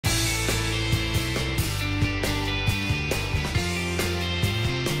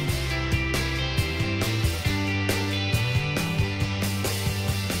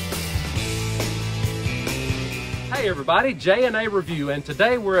Hey everybody, J&A Review, and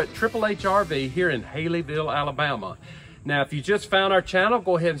today we're at H RV here in Haleyville, Alabama. Now if you just found our channel,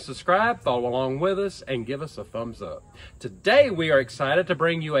 go ahead and subscribe, follow along with us, and give us a thumbs up. Today we are excited to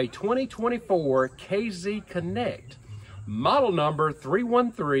bring you a 2024 KZ Connect, model number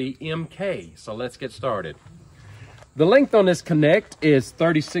 313MK. So let's get started. The length on this Connect is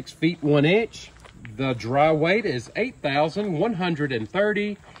 36 feet 1 inch. The dry weight is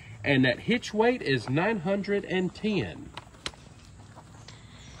 8,130. And that hitch weight is 910.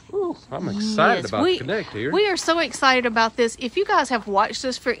 Ooh, I'm excited about the Connect here. We are so excited about this. If you guys have watched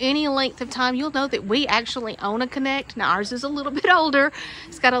us for any length of time, you'll know that we actually own a Connect. Now ours is a little bit older.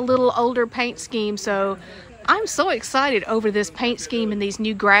 It's got a little older paint scheme. So I'm so excited over this paint scheme and these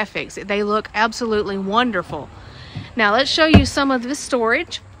new graphics. They look absolutely wonderful. Now let's show you some of this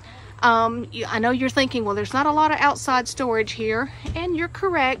storage. I know you're thinking, well, there's not a lot of outside storage here, and you're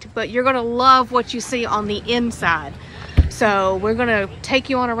correct, but you're going to love what you see on the inside. So we're going to take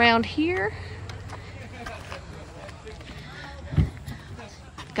you on around here.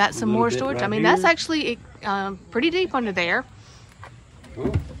 Got some more storage. Right, I mean, that's actually pretty deep under there.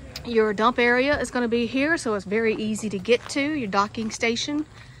 Ooh. Your dump area is going to be here, so it's very easy to get to. Your docking station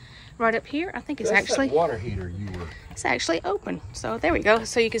right up here. I think it's actually that water heater you were. It's actually open. So there we go.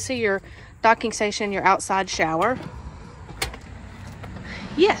 So you can see your docking station, your outside shower.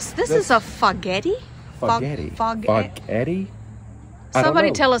 Yes, this is a Foggetti. Foggetti?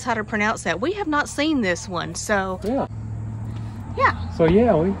 Somebody tell us how to pronounce that. We have not seen this one, so yeah. So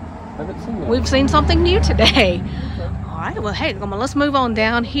yeah, we haven't seen that. We've seen something new today. All right, well, hey, let's move on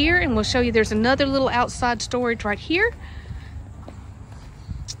down here and we'll show you there's another little outside storage right here.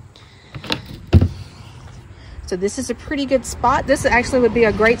 So this is a pretty good spot. This actually would be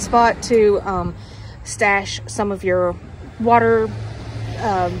a great spot to stash some of your water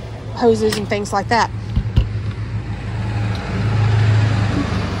hoses and things like that.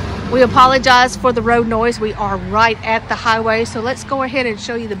 We apologize for the road noise. We are right at the highway. So let's go ahead and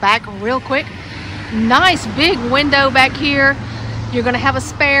show you the back real quick. Nice big window back here. You're gonna have a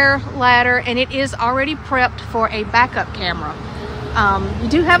spare ladder and it is already prepped for a backup camera. You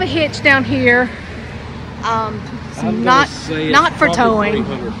do have a hitch down here. Not for towing.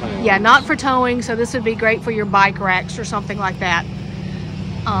 Yeah, not for towing. So this would be great for your bike racks or something like that.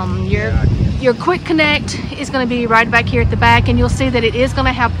 Your quick connect is going to be right back here at the back, and you'll see that it is going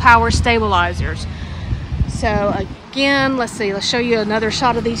to have power stabilizers. So again, let's show you another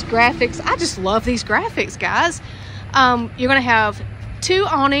shot of these graphics. I just love these graphics, guys. You're going to have two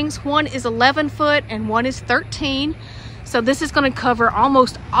awnings. One is 11 foot and one is 13. So this is going to cover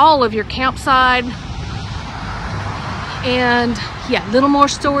almost all of your campsite. And yeah, a little more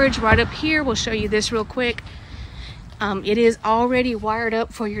storage right up here. We'll show you this real quick. It is already wired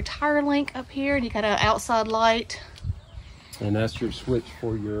up for your tire link up here, and you got an outside light. And that's your switch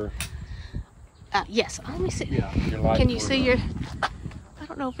for your... yes, let me see. Yeah, your light. Can you see your... I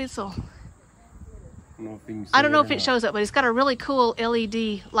don't know if it's a... I don't know if it shows up, but it's got a really cool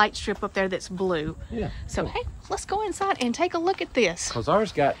LED light strip up there that's blue. Yeah. So hey, let's go inside and take a look at this. Because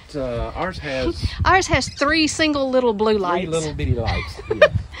ours has ours has three single little blue lights. Three little bitty lights. Yeah.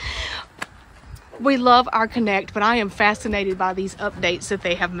 We love our Connect, but I am fascinated by these updates that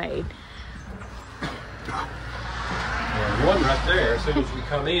they have made. There's one right there. As soon as we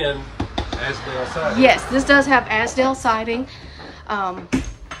come in, Asdale siding. Yes, this does have Asdale siding.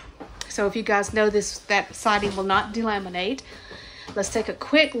 So if you guys know this, that siding will not delaminate. Let's take a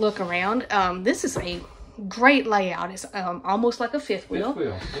quick look around. This is a great layout. It's almost like a fifth wheel.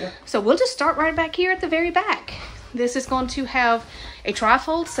 Yeah. So we'll just start right back here at the very back. This is going to have a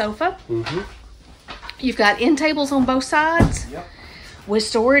trifold sofa. Mm-hmm. You've got end tables on both sides. Yep. With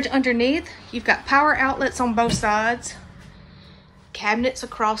storage underneath. You've got power outlets on both sides. Cabinets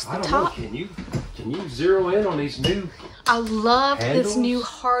across the top. Can you zero in on these new... I love this new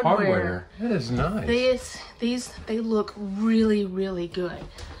hardware. That is nice. They look really, really good.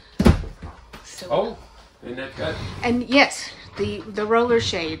 So, isn't that good? And yes, the roller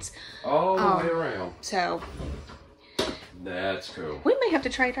shades. All the way around. So that's cool. We may have to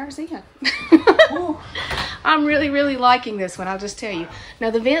trade ours in. I'm really, really liking this one, I'll just tell you. Now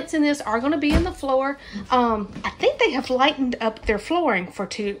the vents in this are going to be in the floor. I think they have lightened up their flooring for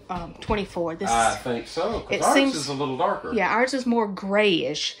 24. I think so, because ours is a little darker. Yeah, ours is more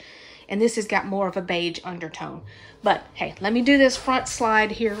grayish, and this has got more of a beige undertone. But hey, let me do this front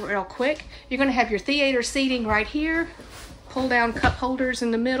slide here real quick. You're going to have your theater seating right here. Pull down cup holders in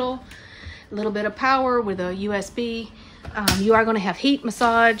the middle. A little bit of power with a USB. You are going to have heat,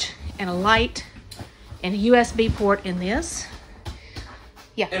 massage, and a light. And a USB port in this.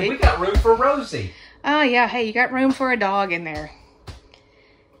 Yeah. And we got room for Rosie. Oh yeah, hey, you got room for a dog in there.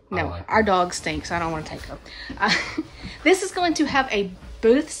 No, like our dog stinks. I don't want to take her. This is going to have a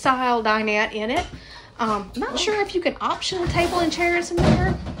booth-style dinette in it. Not sure if you can option table and chairs in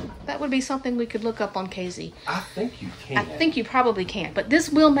there. That would be something we could look up on KZ. I think you can. I think you probably can, but this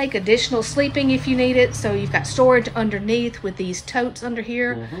will make additional sleeping if you need it. So you've got storage underneath with these totes under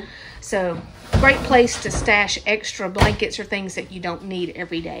here. So great place to stash extra blankets or things that you don't need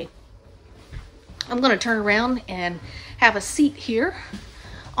every day. I'm going to turn around and have a seat here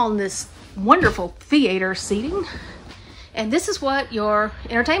on this wonderful theater seating. And this is what your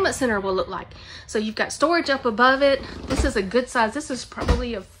entertainment center will look like. So you've got storage up above it. This is a good size. This is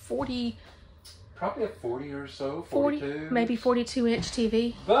probably a 40... Probably a 40 or so, 40, 42. maybe 42-inch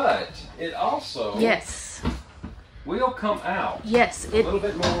TV. But it also... Yes. will come out. Yes. A little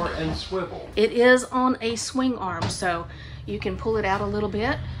bit more and swivel. It is on a swing arm, so you can pull it out a little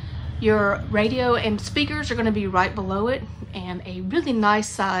bit. Your radio and speakers are going to be right below it, and a really nice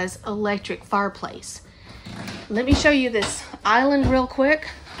size electric fireplace. Let me show you this island real quick.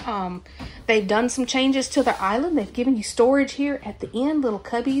 They've done some changes to their island. They've given you storage here at the end, little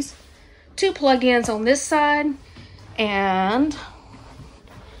cubbies, 2 plug-ins on this side, and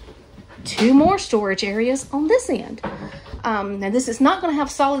 2 more storage areas on this end. Now this is not going to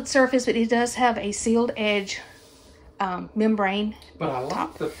have solid surface, but it does have a sealed edge membrane. But I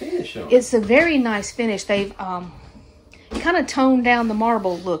like the finish on it. It's a very nice finish. They've kind of toned down the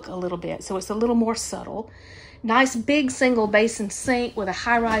marble look a little bit, so it's a little more subtle. Nice big single basin sink with a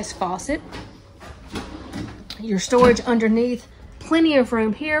high-rise faucet. Your storage underneath. Plenty of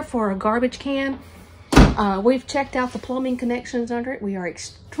room here for a garbage can. We've checked out the plumbing connections under it. We are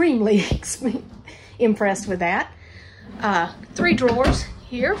extremely impressed with that. 3 drawers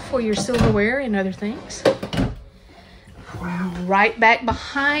here for your silverware and other things. Wow. Right back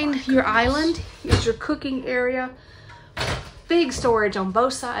behind your island is your cooking area. Big storage on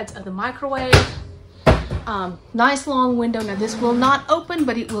both sides of the microwave. Nice long window. Now this will not open,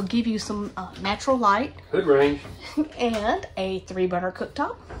 but it will give you some natural light. Good range. And a 3-burner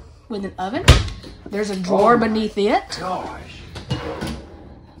cooktop with an oven. There's a drawer beneath it. Gosh.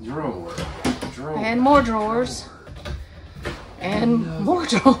 Drawer. And more drawers. And more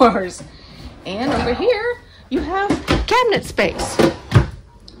drawers. And over here, you have cabinet space.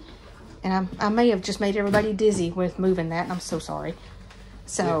 And I may have just made everybody dizzy with moving that. I'm so sorry.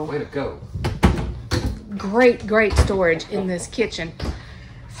 So, yeah, way to go. Great storage in this kitchen.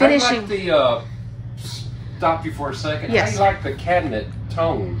 Finishing. I'd like the, stop you for a second. Yes. I like the cabinet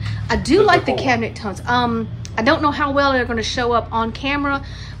tone. I do like the cabinet tones. I don't know how well they're going to show up on camera,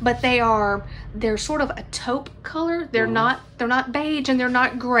 but they're sort of a taupe color. They're not beige and they're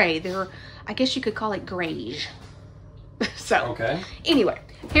not gray. They're, I guess you could call it grayish. So, okay. Anyway,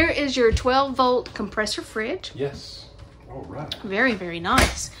 here is your 12-volt compressor fridge. Yes. All right. Very, very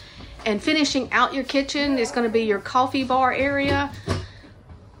nice. And finishing out your kitchen is going to be your coffee bar area.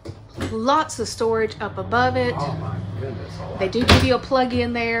 Lots of storage up above it. Oh my goodness. They do give you a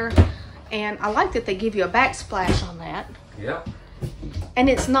plug-in there. And I like that they give you a backsplash on that. Yep. And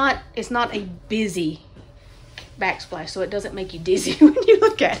it's not a busy backsplash, so it doesn't make you dizzy when you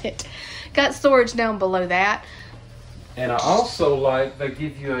look at it. Got storage down below that. And I also like they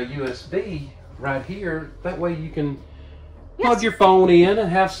give you a USB right here. That way you can plug your phone in and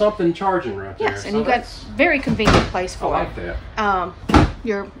have something charging right there. Yes, and you've got very convenient place for it. I like that.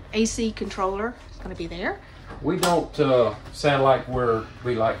 Your AC controller is going to be there. We don't sound like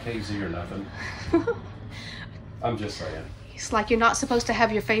we like KZ or nothing. I'm just saying. It's like you're not supposed to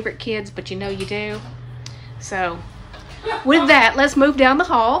have your favorite kids, but you know you do. So, with that, let's move down the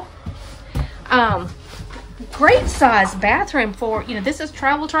hall. Great size bathroom for, this is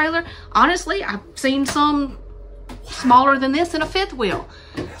travel trailer. Honestly, I've seen some smaller than this in a 5th wheel.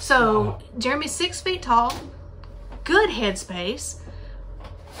 So, Jeremy's 6 feet tall. Good headspace.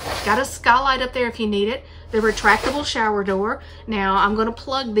 Got a skylight up there if you need it. The retractable shower door. Now, I'm going to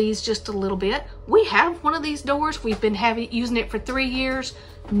plug these just a little bit. We have one of these doors. We've been using it for 3 years.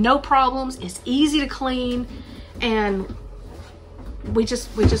 No problems. It's easy to clean. And we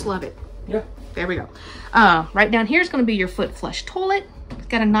just love it. Yeah. There we go. Right down here is going to be your foot flush toilet. It's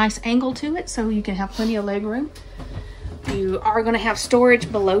got a nice angle to it, so you can have plenty of leg room. You are going to have storage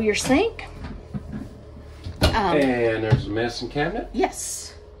below your sink. And there's a medicine cabinet.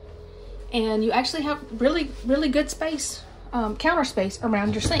 Yes. And you actually have really, really good space, counter space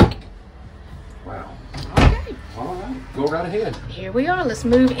around your sink. Wow. Okay. All right. Go right ahead. Here we are. Let's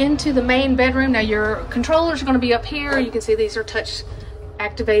move into the main bedroom. Now, your controllers are going to be up here. You can see these are touch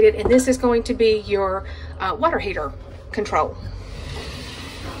activated, and this is going to be your water heater control.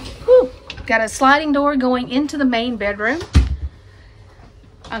 Whew. got a sliding door going into the main bedroom.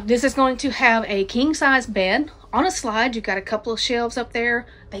 This is going to have a king-size bed. On a slide, you've got a couple of shelves up there.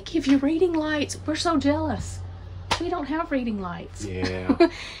 They give you reading lights. We're so jealous. We don't have reading lights. Yeah.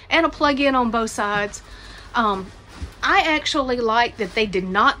 And a plug-in on both sides. I actually like that they did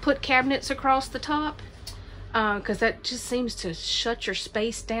not put cabinets across the top, because that just seems to shut your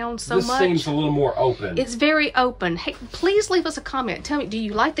space down so much. This seems a little more open. It's very open. Hey, please leave us a comment. Tell me, do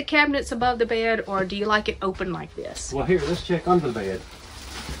you like the cabinets above the bed, or do you like it open like this? Well, here, let's check under the bed.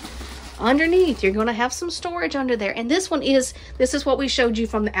 Underneath, you're going to have some storage under there. And this is what we showed you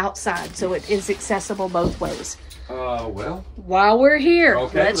from the outside, so it is accessible both ways. Well. While we're here,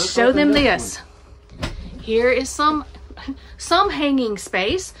 okay, let's show them this. Here is some hanging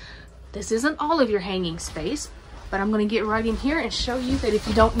space. This isn't all of your hanging space, but I'm going to get right in here and show you that if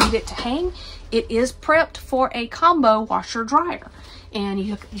you don't need it to hang, it is prepped for a combo washer dryer. And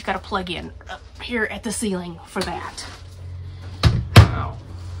you've got to plug in up here at the ceiling for that. Wow.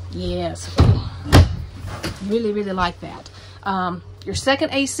 Yes, really, really like that. Your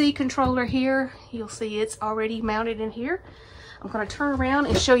second AC controller here, you'll see it's already mounted in here. I'm going to turn around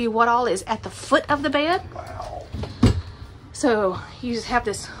and show you what all is at the foot of the bed. Wow. So you just have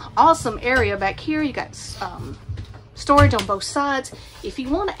this awesome area back here. You got storage on both sides. If you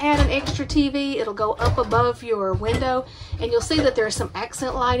want to add an extra TV, it'll go up above your window, and you'll see that there's some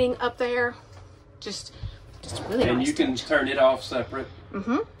accent lighting up there. Just really nice. And you can turn it off separate.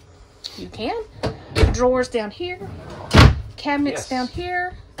 Mm-hmm. You can. Drawers down here. Cabinets down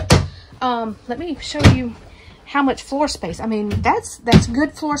here. Let me show you how much floor space. I mean, that's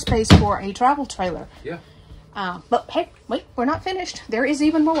good floor space for a travel trailer. Yeah. But hey, wait, we're not finished. There is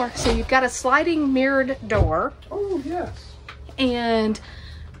even more. So you've got a sliding mirrored door. Oh, yes. And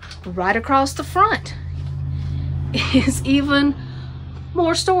right across the front is even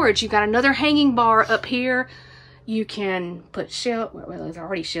more storage. You've got another hanging bar up here. You can put well, there's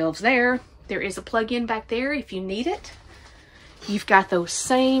already shelves there. There is a plug-in back there if you need it. You've got those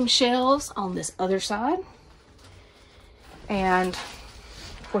same shelves on this other side. And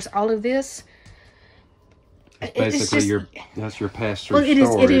of course, all of this, Basically, that's your pass-through storage.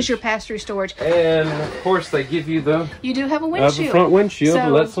 Well, it is your pass-through storage. And of course, they give you You do have a windshield. the front windshield so, to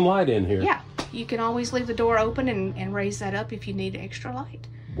let some light in here. Yeah, you can always leave the door open and raise that up if you need extra light.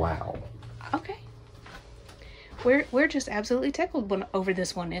 Wow. Okay. We're just absolutely tickled over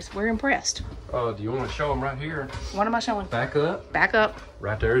this one. We're impressed. Do you want to show them right here? What am I showing? Back up. Back up.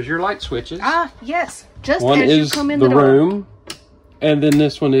 Right there is your light switches. Ah, yes. Just one as is you come in the door. room, and then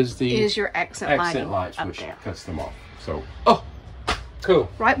this one is your accent lights, up which there. cuts them off. So, oh, cool.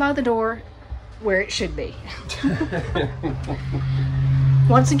 Right by the door, where it should be.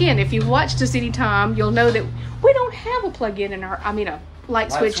 Once again, if you've watched us anytime, you'll know that we don't have a plug-in in a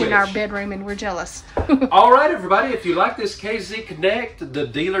light switch in our bedroom, and we're jealous. All right, everybody, if you like this KZ Connect, the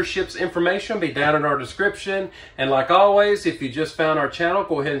dealership's information will be down in our description. And like always, if you just found our channel,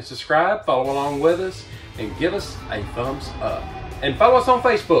 go ahead and subscribe, follow along with us, and give us a thumbs up. And follow us on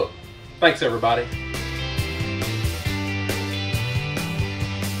Facebook. Thanks, everybody.